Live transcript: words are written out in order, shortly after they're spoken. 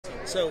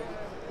So,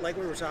 like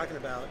we were talking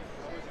about,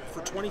 for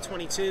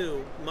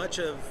 2022, much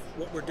of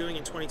what we're doing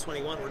in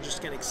 2021, we're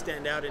just going to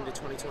extend out into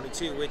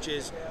 2022, which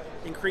is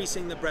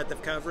increasing the breadth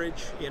of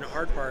coverage in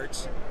hard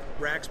parts,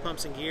 racks,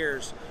 pumps, and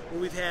gears, where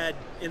we've had,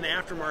 in the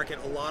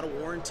aftermarket, a lot of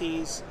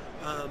warranties,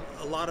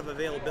 a lot of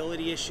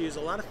availability issues,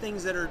 a lot of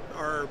things that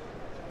are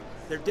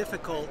they're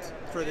difficult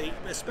for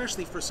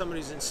especially for someone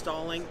who's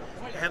installing,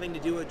 having to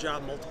do a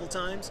job multiple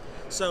times.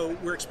 So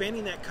we're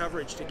expanding that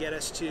coverage to get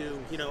us to,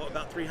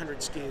 about 300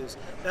 SKUs.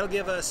 That'll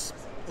give us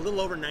a little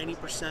over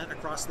 90%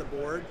 across the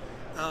board.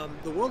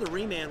 The world of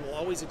reman will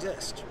always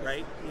exist,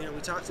 right?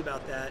 We talked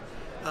about that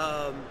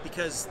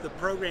because the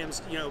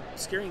programs,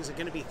 steering is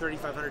going to be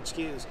 3,500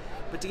 SKUs.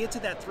 But to get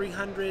to that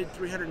 300,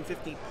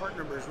 350 part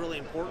number is really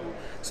important.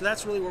 So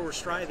that's really where we're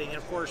striving. And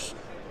of course,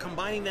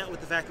 combining that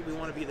with the fact that we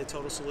want to be the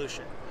total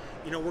solution.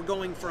 We're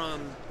going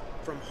from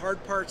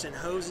hard parts and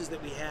hoses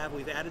that we have.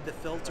 We've added the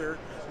filter.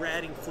 We're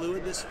adding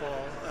fluid this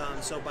fall.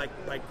 So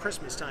by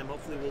Christmas time,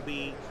 hopefully we'll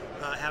be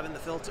having the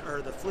filter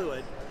or the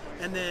fluid.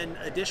 And then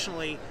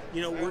additionally,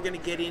 we're going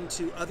to get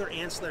into other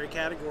ancillary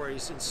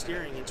categories in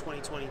steering in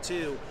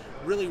 2022,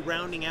 really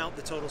rounding out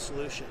the total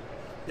solution.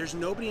 There's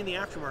nobody in the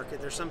aftermarket.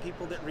 There's some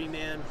people that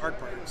reman hard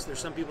parts. There's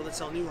some people that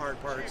sell new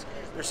hard parts.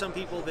 There's some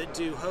people that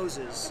do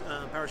hoses,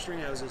 power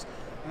steering hoses.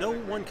 No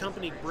one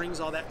company brings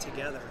all that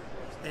together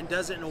and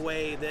does it in a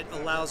way that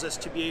allows us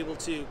to be able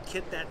to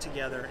kit that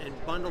together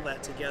and bundle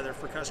that together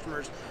for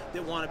customers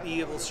that want to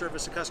be able to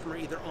service a customer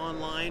either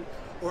online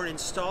or an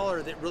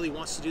installer that really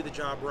wants to do the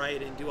job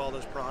right and do all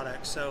those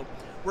products. So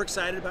we're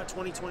excited about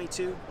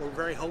 2022. We're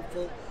very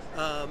hopeful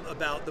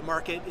about the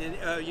market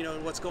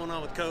and what's going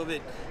on with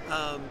COVID,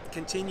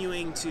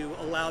 continuing to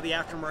allow the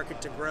aftermarket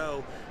to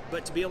grow,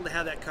 but to be able to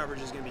have that coverage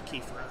is going to be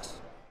key for us.